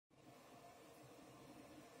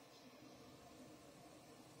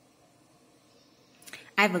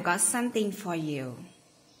I forgot something for you.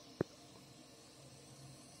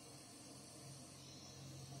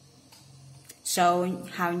 So,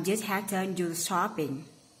 how did Hector do shopping?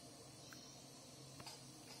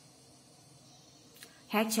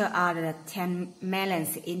 Hector ordered 10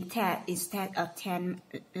 melons instead of 10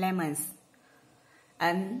 lemons.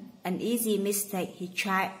 An easy mistake. He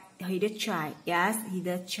did try. Yes, he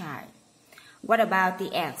did try. What about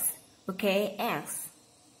the eggs? Okay, eggs.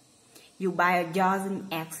 You buy a dozen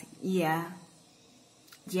eggs. Yeah.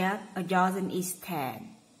 Yeah, a dozen is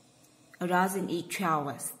 10. A dozen is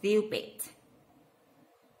 12. Stupid.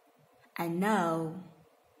 I know.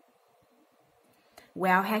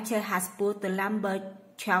 Well, Hector has put the number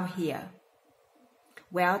 12 here.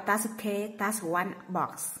 Well, that's okay. That's one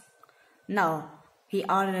box. No, he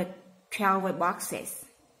ordered 12 boxes.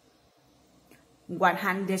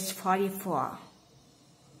 144.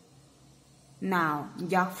 Now,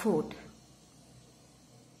 your food.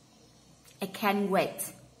 I can't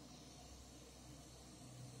wait.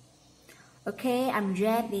 Okay, I'm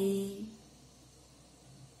ready.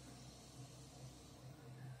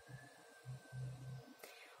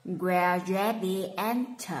 We're ready,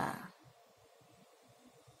 enter.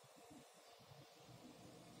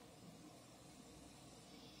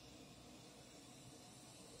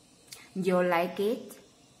 You like it?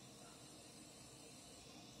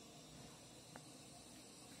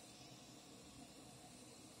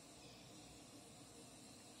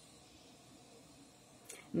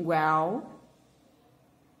 Well,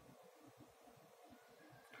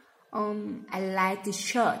 I like the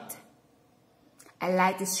shirt. I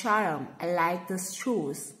like the charm. I like the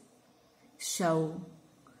shoes. So,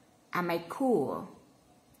 am I cool?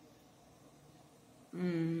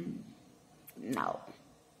 No.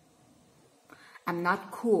 I'm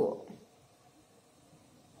not cool.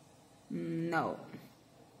 No.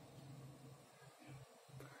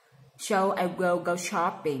 So I will go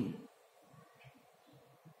shopping.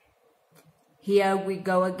 Here we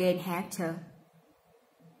go again, Hector.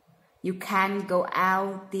 You can't go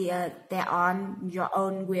out there on your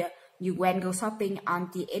own where you went go shopping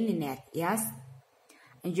on the internet, yes?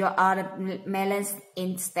 And you ordered melons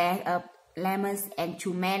instead of lemons and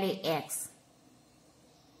too many eggs.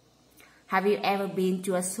 Have you ever been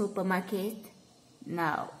to a supermarket?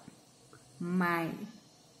 No.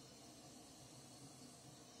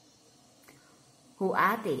 Who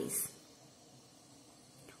are these?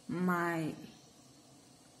 My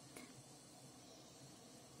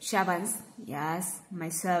servants. Yes, my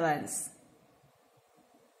servants.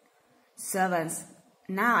 Servants.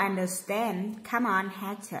 Now I understand. Come on,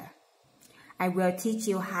 Hector. I will teach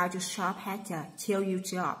you how to shop, Hector, till you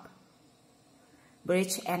drop.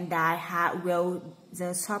 Bridge and I will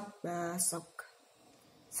the shop,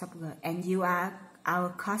 and you are our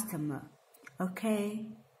customer. Okay.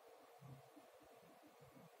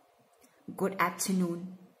 Good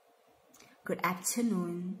afternoon. Good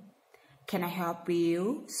afternoon. Can I help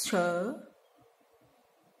you, sir?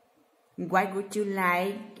 What would you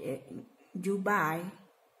like you buy?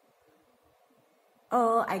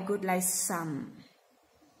 Oh, I would like some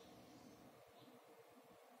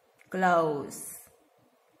clothes.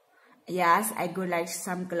 Yes, I would like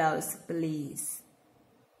some clothes, please.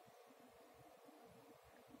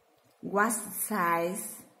 What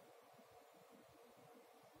size?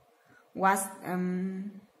 What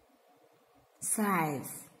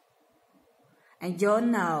size? I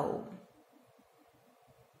don't know.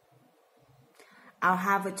 I'll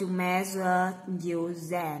have to measure you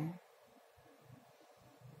then.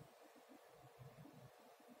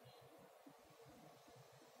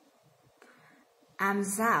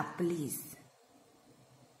 Arms up, please.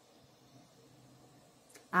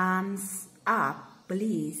 Arms up,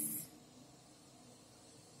 please.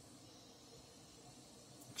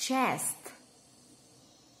 Chest.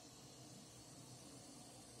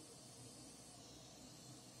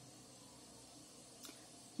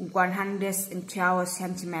 One 112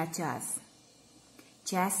 centimeters.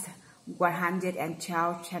 Chest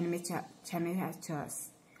 112 centimeters.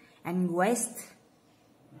 And waist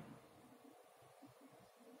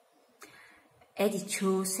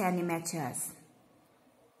 82 centimeters.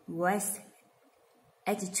 Waist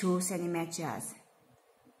 82 centimeters.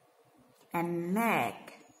 And leg.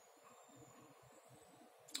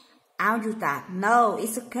 I'll do that. No,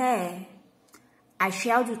 it's okay. I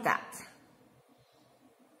shall do that.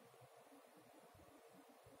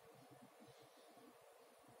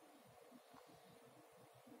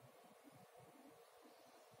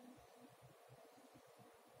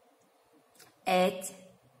 At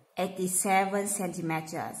 87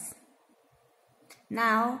 centimeters.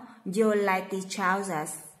 Now you like the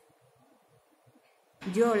trousers.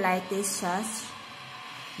 Do you like this shirt?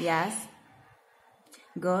 Yes.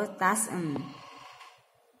 Good, that's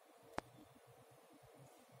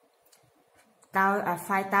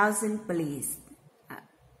 5,000 please.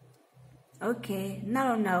 Okay,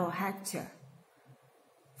 no, Hector.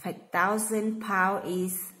 5,000 pound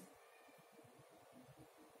is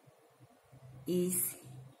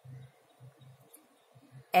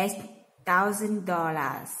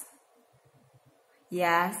 $8,000.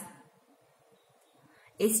 Yes.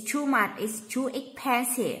 It's too much, it's too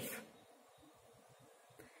expensive.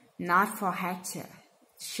 Not for Hector.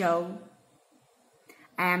 So,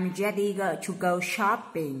 I'm ready to go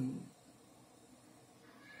shopping.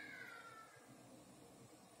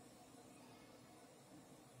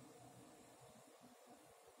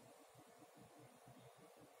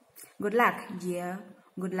 Good luck, dear.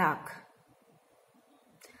 Good luck.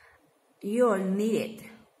 You'll need it.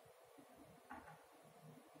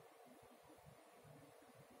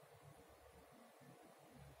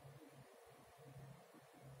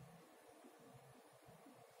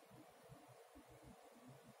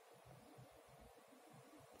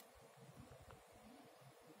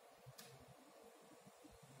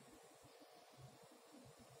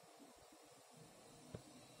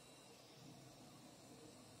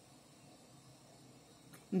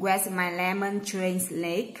 Where's my lemon tree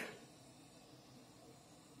snake?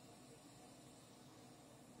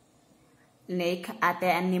 Nick, are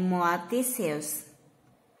there any more tissues?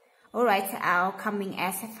 Alright, I'll coming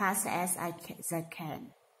as fast as I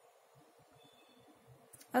can.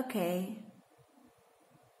 Okay.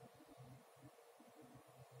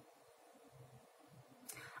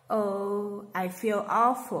 Oh, I feel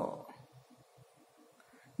awful.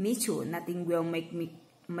 Me too, nothing will make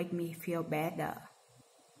me feel better.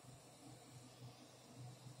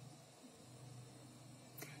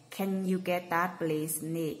 Can you get that please,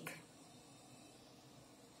 Nick?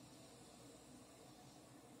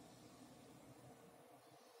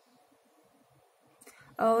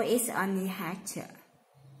 Oh, it's only Hector.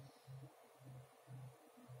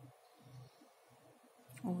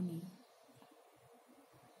 Only.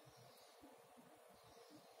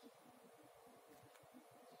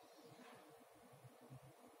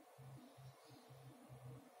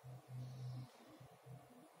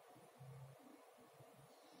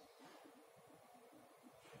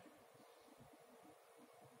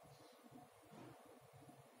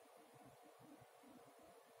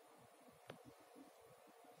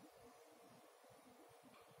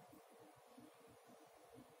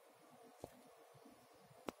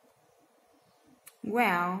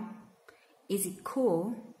 Well, is it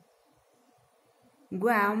cool?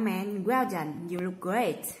 Well, man, well done. You look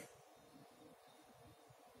great.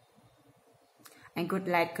 I would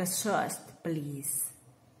like a shirt, please.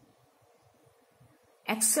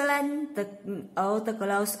 Excellent. All the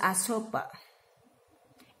clothes are super.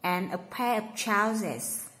 And a pair of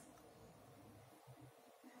trousers.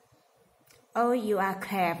 Oh, you are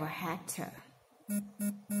clever, Hector.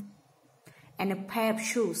 And a pair of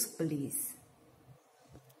shoes, please.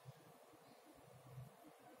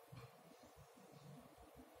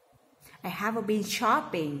 I haven't been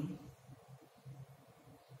shopping.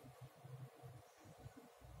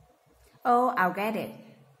 Oh, I'll get it.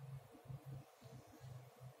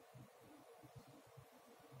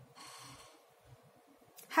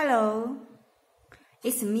 Hello.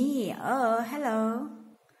 It's me. Oh, hello.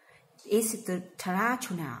 It's the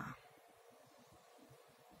Tarantula.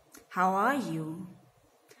 How are you?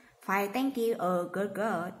 Fine, thank you. Oh,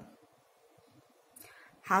 good.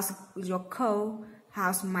 How's your cold?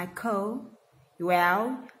 How's my cold?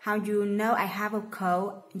 Well, how do you know I have a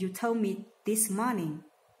cold? You told me this morning.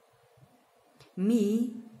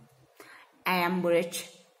 Me? I am rich.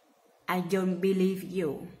 I don't believe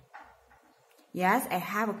you. Yes, I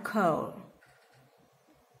have a cold.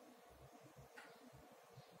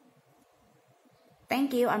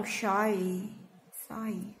 Thank you, I'm sorry.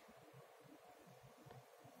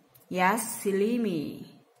 Yes, silly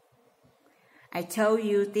me. I told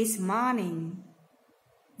you this morning.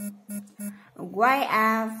 Why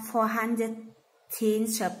are 400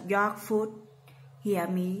 tins of dog food? Hear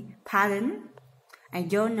me? Pardon? I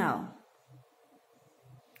don't know.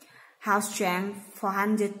 How strong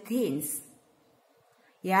 400 tins?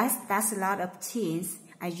 Yes, that's a lot of tins.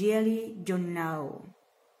 I really don't know.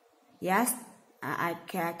 Yes,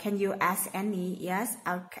 can you ask any? Yes,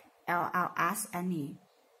 I'll ask any.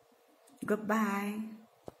 Goodbye.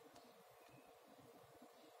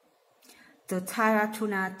 The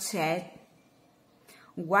Tarantula said,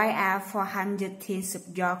 why are 400 tins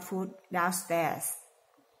of dog food downstairs?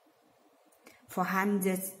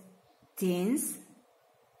 400 tins?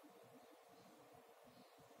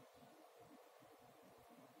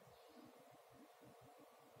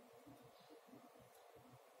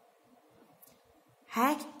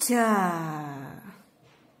 Hector.